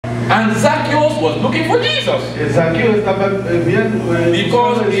And Zacchaeus was looking for Jesus. Zaqueo estaba viendo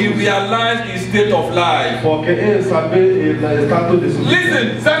Because he realized his state of life. porque él sabe el estatus de su vida.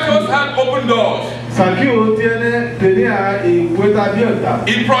 Listen, Zacchaeus had open doors. Zaqueo tenía puerta abierta.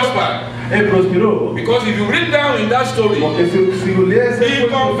 He prospered. Él prosperó. Because if you read down in that story, Porque si lees he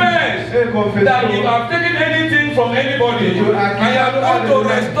confessed that if I've taken anything from anybody, I am going to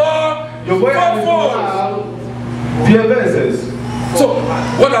restore fourfold. 10 veces. So,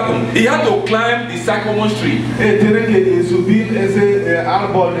 what happened? He had to climb the sycamore tree Tiene que subir ese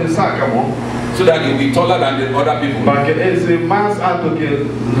árbol de sácamo so that he'll be taller than the other people. para que él sea más alto que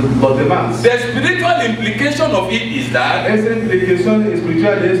los demás. The spiritual implication of it is that Esa implicación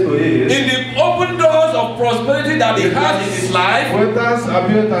espiritual de esto es in the open doors of prosperity that he has in his life, puertas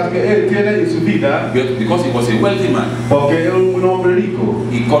abiertas que él tiene en su vida, because he was a wealthy man, porque es un hombre rico.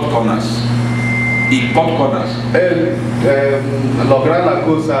 he cut corners. He cut corners. Él logra las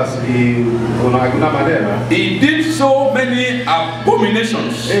cosas y de alguna manera. He did so many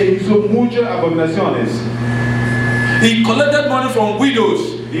abominations. Él hizo muchas abominaciones He collected money from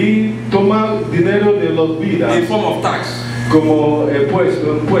widows y toma dinero de los vidas in form of tax. como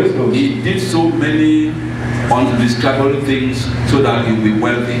impuestos. He did so many undescribable things so that he will be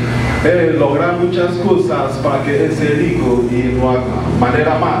wealthy. Él logra muchas cosas para que él sea rico y de una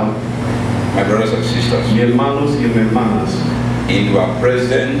manera mal. My brothers and sisters, Mi hermanos y mis hermanas, in your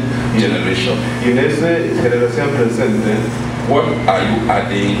present generation, y en esa generación presente, what are you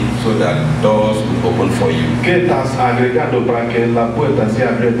adding so that doors will open for you? ¿qué estás agregando para que la puerta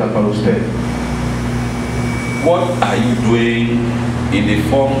sea abierta para usted? What are you doing in the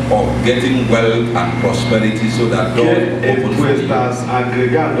form of getting wealth and prosperity so that doors ¿Qué will open tú for you? estás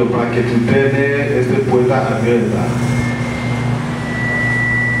agregando para que tú tengas esta puerta abierta?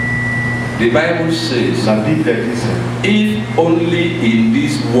 The Bible says, La Biblia dice, if only in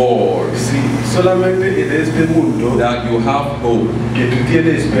this world si solamente en este mundo that you have hope, que tú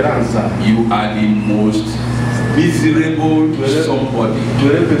tienes esperanza, you are the most miserable somebody.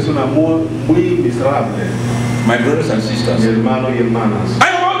 tú eres persona muy miserable. My brothers and Mi sisters, hermano y hermanas. I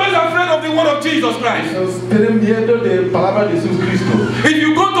am always afraid of the word of Jesus Christ. Tienen miedo de la palabra de Jesús Cristo. If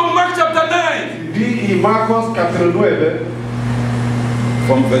you go to Mark chapter 9, Vi en Marcos capítulo 9,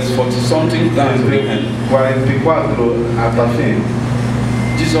 from verse 40 something down to the desde end, 44 hasta el fin,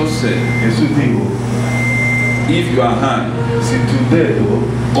 Jesus said, Jesús dijo, if your hand si tu dedo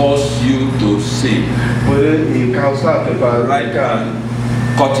cause you to sin, puede causarte para right hand,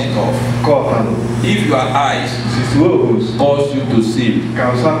 cut it off. córtalo. If your eyes Si tus ojos cause you to sin,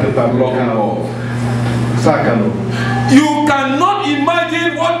 causarte para block them pecar, off. sácalo. You cannot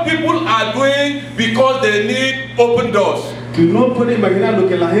imagine what people are doing because they need open doors. Tú no puedes imaginar lo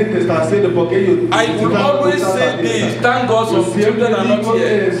que la gente está haciendo porque ellos I will always say this, thank God some children are not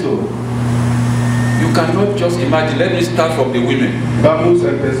here. Eso. You cannot just imagine. Let me start from the women. Vamos a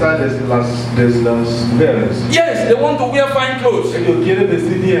empezar desde las mujeres. Yes, they want to wear fine clothes. Ellos quieren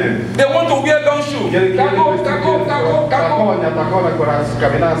vestir bien. They want to wear long shoes. Quieren Taco, vestir taco, bien. taco, taco. Tacona para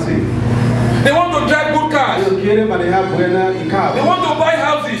caminar así. They want to drive good cars. Ellos quieren manejar buena y They carro. want to buy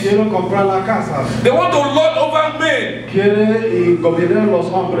houses. Quieren comprar las casas. They want to lord over men. Quieren gobernar los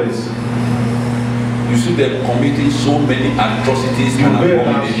hombres. You see them committing so many atrocities Y and verlas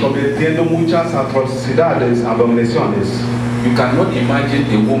abominations. cometiendo muchas atrocidades, abominaciones. You cannot imagine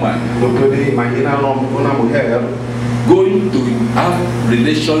a woman No puede imaginar una mujer going to have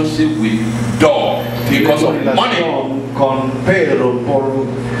relationship with dog because of teniendo money. relación con Pedro por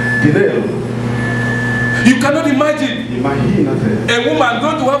dinero. You cannot imagine Imagínate. a woman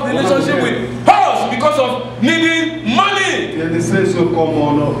going to have relationship with horse because of needing money. Tiene sexo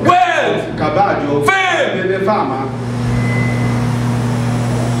como Wealth. caballo, Fame. tiene fama.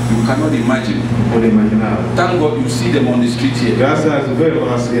 You cannot imagine. No puede imaginar. Thank God you see them on the street here. Gracias a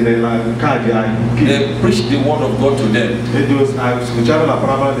verlas en la calle aquí. They preach the word of God to them. Ellos escucharon la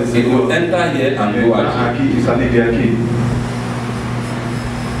palabra del They will Señor. enter here and go out. Aquí y salir de aquí.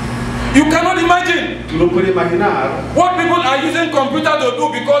 You cannot imagine Tú no puedes imaginar. what people are using computer to do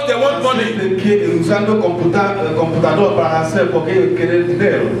because they want money. Usando computador para hacer porque ellos quieren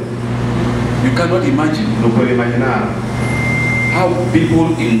dinero. You cannot imagine No puede imaginar. how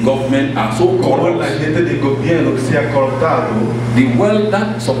people in government are so Como la corrupt. gente del gobierno que se ha cortado. The wealth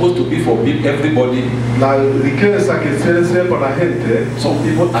that's supposed to be for everybody, La riqueza que debe ser para la gente. some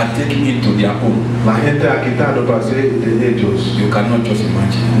people are taking it to their own. La gente ha quitado para ser de ellos. You cannot just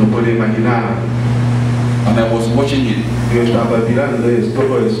imagine. No puede imaginar. And I was watching it, Yo estaba mirando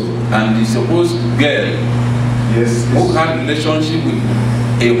todo eso. and the supposed girl Y es who had relationship with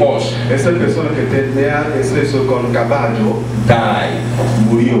a horse, esa persona que tenía exceso con caballo, died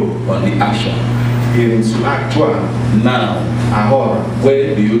murió on the action. en su actual. Now, Ahora,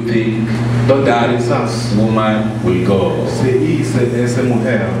 where do you think ¿dónde that pensás woman will go? se hizo esa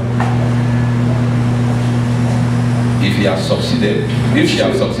mujer? If she has succeeded,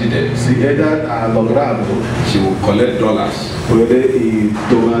 Si ella ha logrado, she will collect dollars puede ir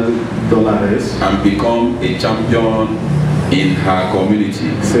tomar dólares, and become a champion in her community.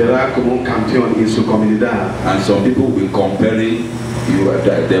 será como un campeón en su comunidad. And some people will comparing you,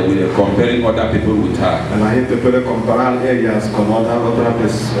 they will comparing other people with her. La gente puede comparar ellas con otra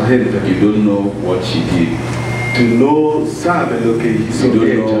gente. You don't know what she did. Tú no sabes lo que hizo You don't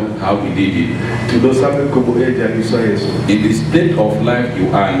ella. know how he did it. Tú no sabes cómo ella hizo eso. In the state of life you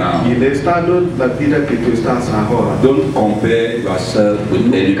are now, Y en el estado de la vida que tú estás ahora, don't compare yourself with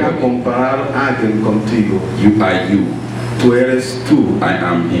nunca anybody. comparar a alguien contigo. You are you. Tú eres tú. I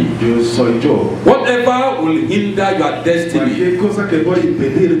am him. Yo soy yo. Whatever will hinder your destiny, Cualquier cosa que voy a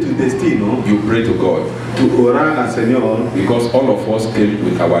impedir tu destino, you pray to God. tú oras al Señor. Because all of us came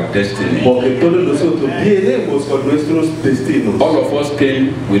with our destiny. Porque todos nosotros vienemos con nuestros destinos. All of us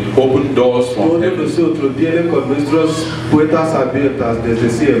came with open doors from Todos heaven. nosotros vienen con nuestras puertas abiertas desde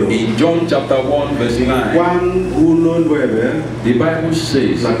el cielo. In John chapter 1 verse 9, Juan 1:9, the Bible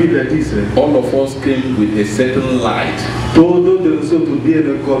says la Biblia dice, all of us came with a certain light, todos de nosotros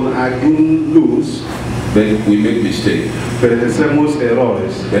vienen con algún luz, but we make mistake. pero hacemos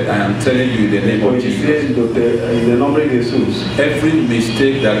errores. But I am telling you in the name Estoy of Jesus, diciéndote en el nombre de Jesús, every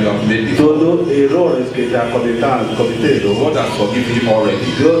mistake that you have made before, todos errores que te ha cometido, God has forgiven you already.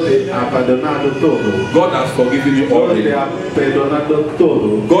 Dios te ha perdonado todo. God has forgiven you Dios already. te ha perdonado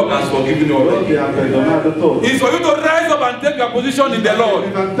todo. God has forgiven you Dios already. te ha perdonado todo. It's for you to rise up and take your position in the Lord.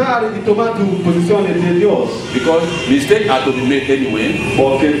 Levantar y tomar tu posición en Dios. Because mistakes are to be made anyway.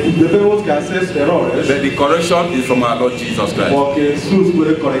 Porque debemos que hacer errores. But the correction is from our Lord Jesus Christ. Porque Jesús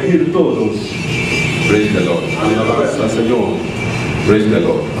puede corregir todos. Praise the Lord. Alabanza al Señor. Praise the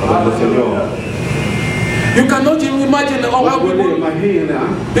Lord. Alabanza al Señor. You cannot even imagine how Puede people imaginar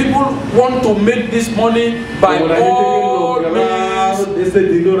want to make this money by como la gente all quiere lograr means ese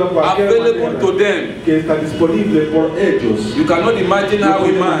dinero a cualquier available manera to them. que está disponible por ellos. You cannot imagine how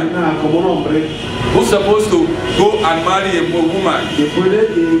a man Como un hombre who's supposed to go and marry a woman que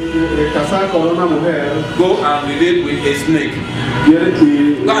puede casar con una mujer go and relate with a snake. quiere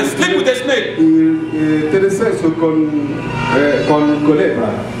Go and sleep with a snake. tener sexo con culebra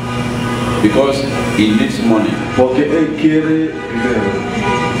Because he needs money. porque él quiere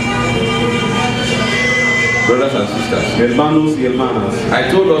dinero. Brothers and sisters, Hermanos y hermanas, I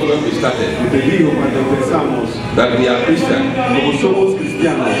told us when we started te digo cuando empezamos, that we are Christian. como somos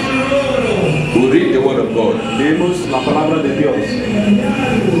cristianos, We read the word of God. leemos la palabra de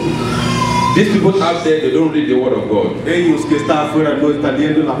Dios. These people out there, they don't read the word of God, Ellos que están afuera no están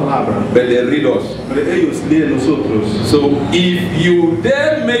leyendo la palabra, but they read us. pero ellos leen nosotros. So if you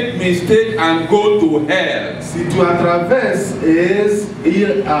dare make mistake and go to hell Si tu a través es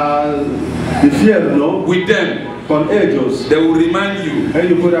ir al infierno with them, con ellos, they will remind you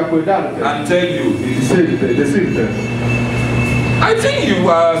ellos pueden acordarte and tell you, y decirte, I think you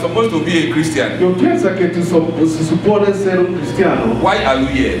are supposed to be a Christian. yo pienso que tú se supone ser un cristiano. Why are you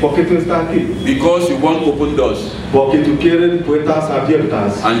here? ¿Por qué tú estás aquí? Because you want open doors Porque tú quieres puertas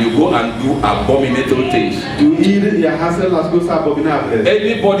abiertas. and you go and do abominable things. Tú ir y hacer las cosas abominables.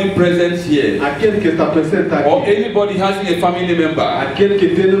 Anybody present here Aquel que está presente or aquí, anybody having a family member aquel que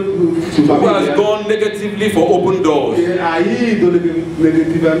tiene su who has familia, gone negatively for open doors, que ha ido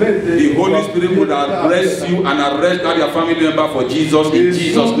negativamente, the Holy Spirit would arrest you and arrest all your family member for Jesus in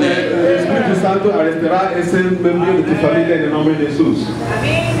Jesus' name. El Espíritu Santo arrestará ese miembro de tu familia en el nombre de Jesús.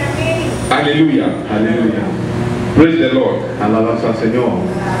 Hallelujah. Aleluya. Praise the Lord. Alabanza al Señor.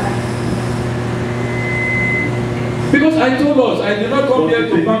 Because I told us, I did not come here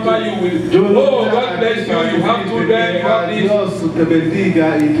to pamper you with, oh, God bless you, you have children, you have this. Dios te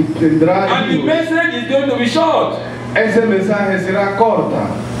bendiga y tú tendrás And the hijos. message is going to be short. Ese mensaje será corta.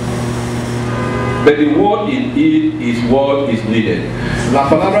 But the word in it is what is needed. La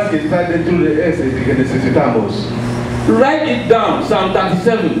palabra que está dentro de ese que necesitamos. Write it down, Psalm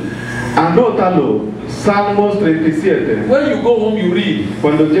 37. Anótalo. Salmos 37. When you go home, you read.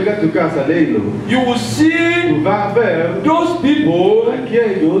 Cuando llega a tu casa, léelo. You will see Tú vas a ver those people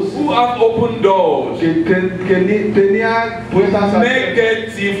aquellos who have opened doors que tenían puertas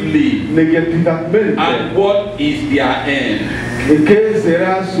abiertas negatively. negativamente. And what is their end? ¿Qué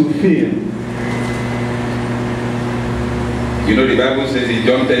será su fin? You know the Bible says in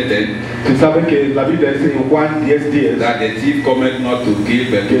John 10:10 Tu savais que la Bible dice en Juan 10:10 that the thief cometh not to kill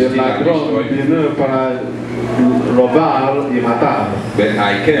but to que steal and ladrón destroy. vino para robar y matar. But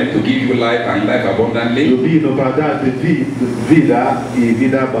I came to give you life and life Yo abundantly. vino para darte vida y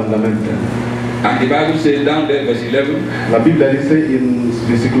vida abundante. And the Bible says down there, verse 11, La Biblia dice en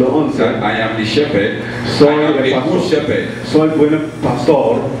versículo 11, that I am the shepherd, soy I am el a good pastor, shepherd. soy buen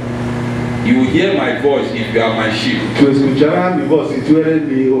pastor. You will hear my voice if you are my sheep. Tú escucharás mi voz si tú eres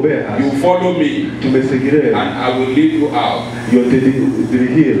mi oveja. You follow me, Tú me seguiré. and I will lead you out. Yo te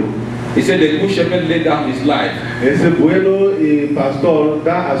dirigiré. He said the good shepherd laid down his life. Ese bueno y pastor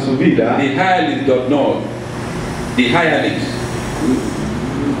da a su vida. The hirelings does not. The hirelings.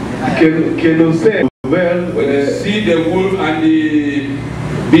 Que no sé ver. When you see the wolf and the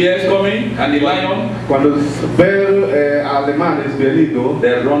bears coming and the lion, Cuando ver alemanes venido,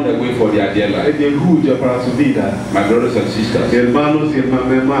 they run away for their dear life. de huye para su vida. My brothers and sisters, Hermanos y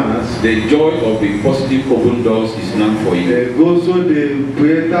hermanas, the joy of the positive open doors is none for you. el gozo de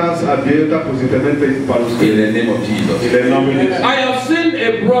puertas abiertas positivamente es para In usted. the name of Jesus. En el nombre de Jesús. I have seen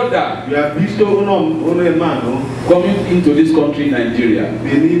a brother Yo he visto un hermano coming into this country, Nigeria,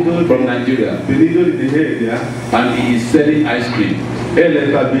 venido from de Nigeria, Nigeria. and he is selling ice cream. Él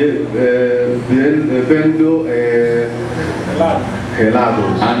está vendo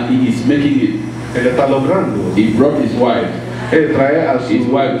helados. And he is making it. Él está logrando. He brought his wife. Él trae a su His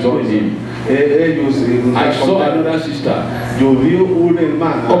wife joined him. Ellos I saw another sister Yo vi una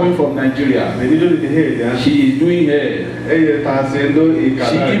hermana coming from Nigeria. venido de Nigeria. She is doing hair. Ella está haciendo y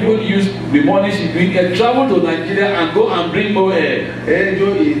She even used the money she doing hair, travel to Nigeria and go and bring more hair.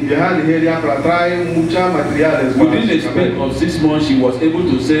 Ellos y viajar a Nigeria para traer muchos materiales. Within the space of 6 months, she was able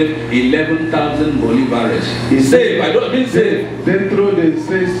to save 11,000 bolivares. Save, I don't mean save. Dentro de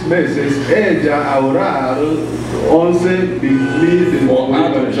 6 meses, ella ahorrar 11,000 For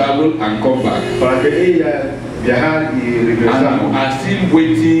her to travel and come back. para que ella viajar y regresar. And you are still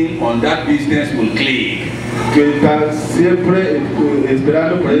waiting on that business will click. Que está siempre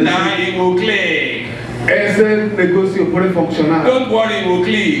esperando por eso. Now it will click. Ese negocio puede funcionar. Don't worry, it will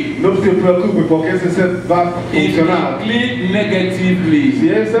click. No te preocupes porque ese va a If funcionar. it click negatively, Si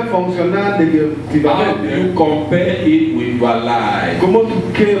ese funciona how do negativamente, you compare it with your life?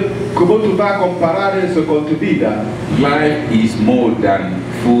 ¿cómo tú vas a comparar eso con tu vida? Life is more than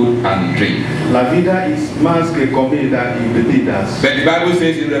food and drink. La vida es más que comida y bebidas. But the Bible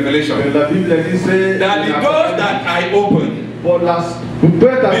says in Revelation Pero la Biblia dice that the doors that I open, por las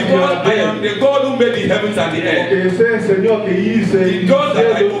puertas que because I am abrí, the God who made the heavens and the earth, porque ese es el Señor que hizo The doors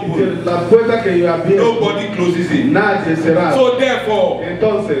that I open, la puerta que yo abrí, nobody closes it. nadie será. So therefore,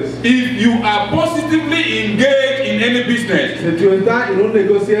 Entonces, if you are positively engaged in any business, si tú estás en un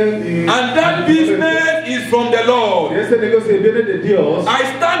negocio y and that business is from the Lord, ese negocio viene de Dios, I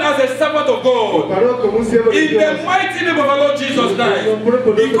stand as a servant of God paró como un siervo de in Dios, the mighty name of our Lord Jesus Christ,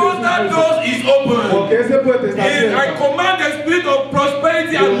 because that door is open. porque ese puerta está And I abierta. command the spirit of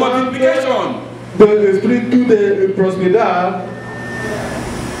prosperity and multiplication Del espíritu de prosperidad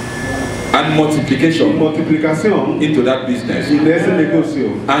and y multiplication multiplicación into that business, en ese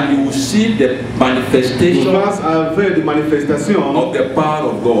negocio. and you will see the Tú manifestation vas a ver de manifestación of the power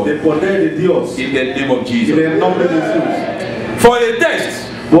of God del poder de Dios in the name of en Jesus. el nombre de Jesús. For a test,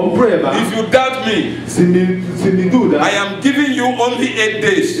 Con prueba, if you doubt me, sin mi duda, I am giving you only 8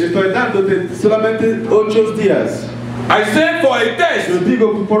 days. estoy dándote solamente 8 días. I say for a test, Yo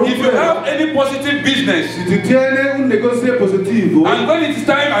digo por un if you prueba, have any positive business, si tú tienes un negocio positivo, and when it is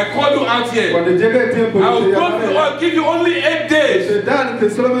time I call you out here, cuando llegue el tiempo, I'll give you only 8 days. te dándote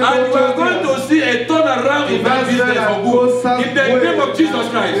solamente And you 8 are going días. to see a turnaround in that business for good. In the name of Jesus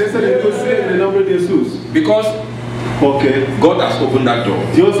Christ. Ese negocio en el nombre de Jesús. Because Porque God has opened that door.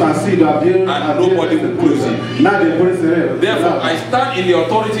 Dios ha sido abierto. And nobody will close it. Nadie puede cerrar. Therefore, I stand in the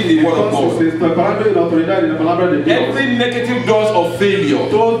authority in the word of God. Entonces, estoy parando en la autoridad y la palabra de Dios. Every negative doors of failure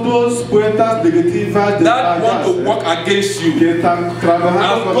Todos puertas negativas de that want to work against you, que están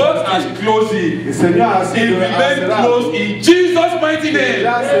trabajando as God has closed it, el Señor ha it sido remains closed in Jesus' mighty name.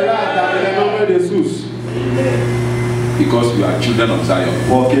 Ya será en el nombre de Jesús. Because we are children of Zion.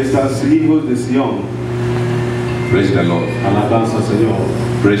 Porque estás hijos de Sion. Praise the Lord. Alabanza al Señor.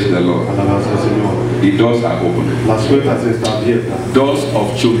 Praise the Lord. Alabanza al Señor. The doors are open. Las puertas están abiertas. Doors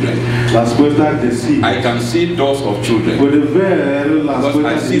of children. Las puertas de sí. I can see doors of children. Puede ver las Because I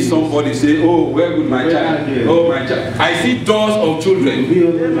puertas see de somebody say, oh, where would my child? Oh, my child. I see doors of children.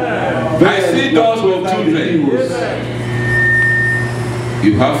 I see doors of children.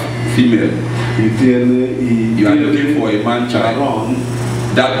 You have female. Y tiene, y You are looking for a man child. varón.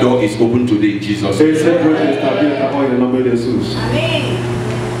 That door is open today in Jesus' name. Ese puerta está abierta hoy en el nombre de Jesús.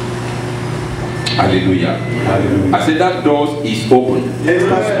 Hallelujah. Hallelujah. I said that door is open.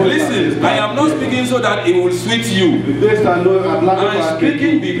 Listen, I am not speaking so that it will sweet you. I'm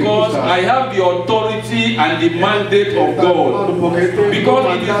speaking because I have the authority and the mandate of God.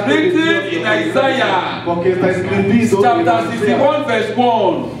 Because it is written in Isaiah chapter 61 verse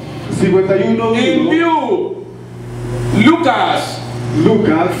 1. In view, Lucas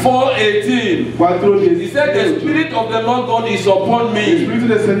 4:18. He said, the Spirit of the Lord God is upon me,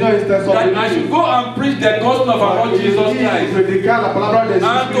 that I should go and preach the gospel of our Lord Jesus Christ,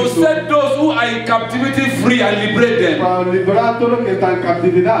 and to set those who are in captivity free and liberate them, and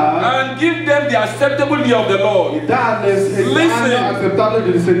give them the acceptable day of the Lord. Listen,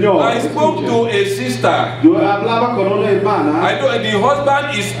 I spoke to a sister. I know the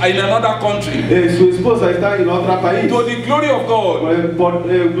husband is in another country. To the glory of God, they put on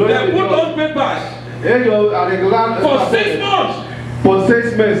papers for 6 months. Por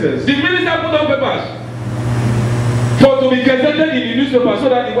 6 meses. The minister put on papers for to be gazetted in the newspaper so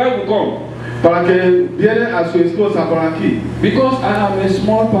that the wife will come. Para que viene a su esposa por aquí. Because I am a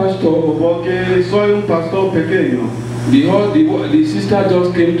small pastor. Porque soy un pastor pequeño. The sister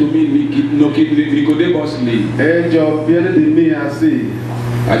just came to me nicodemously. Ellos vienen de mí así.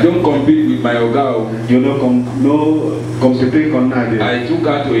 I don't compete with my oga. Yo no compete con nadie. I took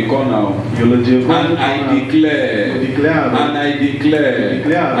her to a corner. Yo lo llevo. And I declare.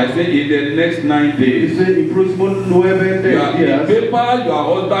 I said in the next 9 days. The paper your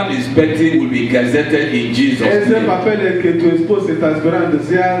husband is expecting will be gazetted in Jesus' name. Ese papel que tu esposa está esperando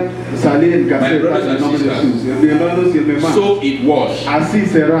sea salir en gaceta en nombre de Jesús. So it was. Así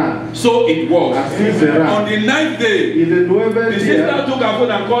será. So it was. Así será. On the 9th day, y de 9 the sister took her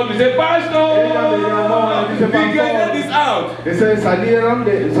phone and called me. Said, Pastor, we gathered this out. Salieron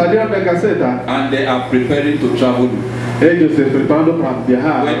de gaceta. And they are preparing to travel. Ellos se preparando para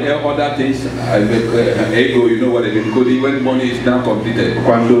viajar. When other things, ego, you know what I mean. When money is now completed.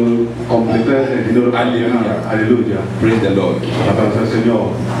 Cuando complete el dinero. Hallelujah. Hallelujah. Praise the Lord.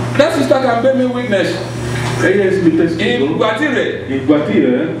 That sister can bear me witness. Ella es mi testigo. In Guatire. In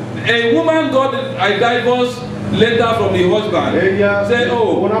Guatire. A woman got a divorce letter from the husband. Ella said,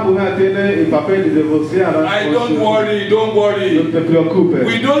 oh, una mujer tiene el papel de divorciada. Don't worry. No te preocupes.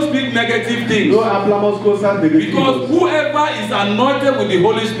 We don't speak negative things. No hablamos cosas negativas. Because whoever is anointed with the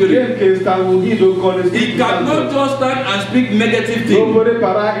Holy Spirit, he cannot just stand and speak negative things. No puede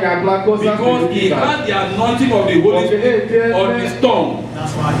parar y hablar cosas because he has the anointing of the Holy Spirit on his tongue.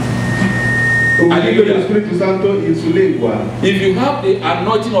 That's right. Hallelujah. If you have the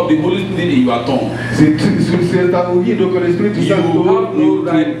anointing of the Holy Spirit in your tongue, you have no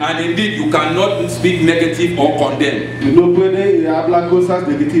right, and indeed you cannot speak negative or condemn.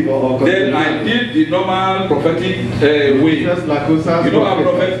 Then I did the normal prophetic way. You know how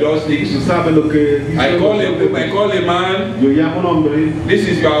prophet does things. I call a man. This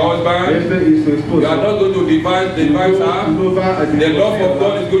is your husband. You are not going to divide her. The love of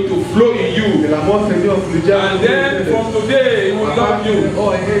God is going to flow in you. And then from today, he will love you.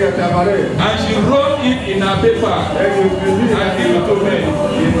 And she wrote it in her paper and gave it to me.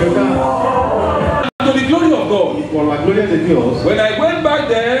 To the glory of God. When I went back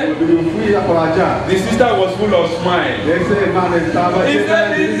there, the sister was full of smiles. He said, my husband is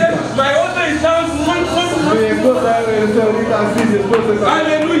now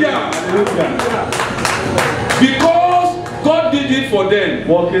hallelujah. Because God did it for them.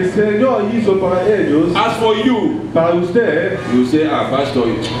 Porque el Señor hizo para ellos. As for you, para usted, you say, pastor,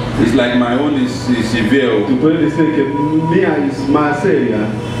 it's like my own is severe. Tú puedes decir que mía es más seria.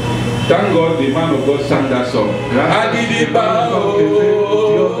 Thank God the man of God sang that song.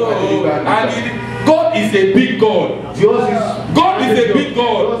 God is a big God. God is a big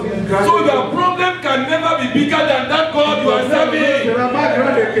God. So your problem can never be bigger than that God you are serving.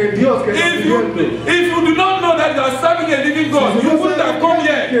 If you do not know that you are serving a living God, you wouldn't have come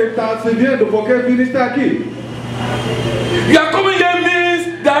here. You are coming here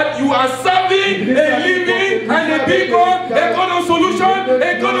means that you are serving a living and a big God, a God of solution,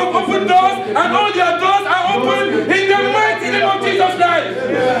 a God of open doors, and all your doors are open in the mighty name of Jesus Christ.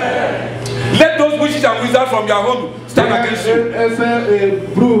 Let those witches and wizards from your home stand against you. They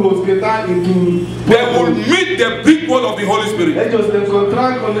will meet the brick wall of the Holy Spirit. In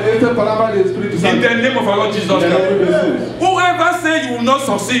the name of our Lord Jesus Christ. Whoever says you will not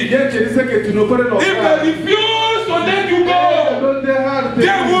succeed, if they refuse to let you go,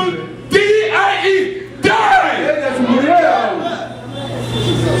 they will die.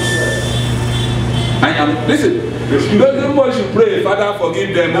 I And listen, everybody should pray, Father,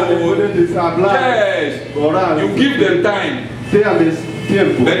 forgive them. Oh, yes, you give them time.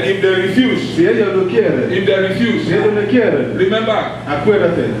 But if they refuse, remember,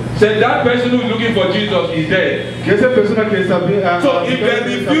 say that person who is looking for Jesus is dead. So if they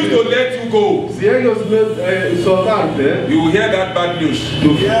refuse to let you go, you will hear that bad news. And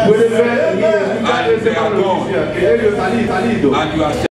they are gone. And you are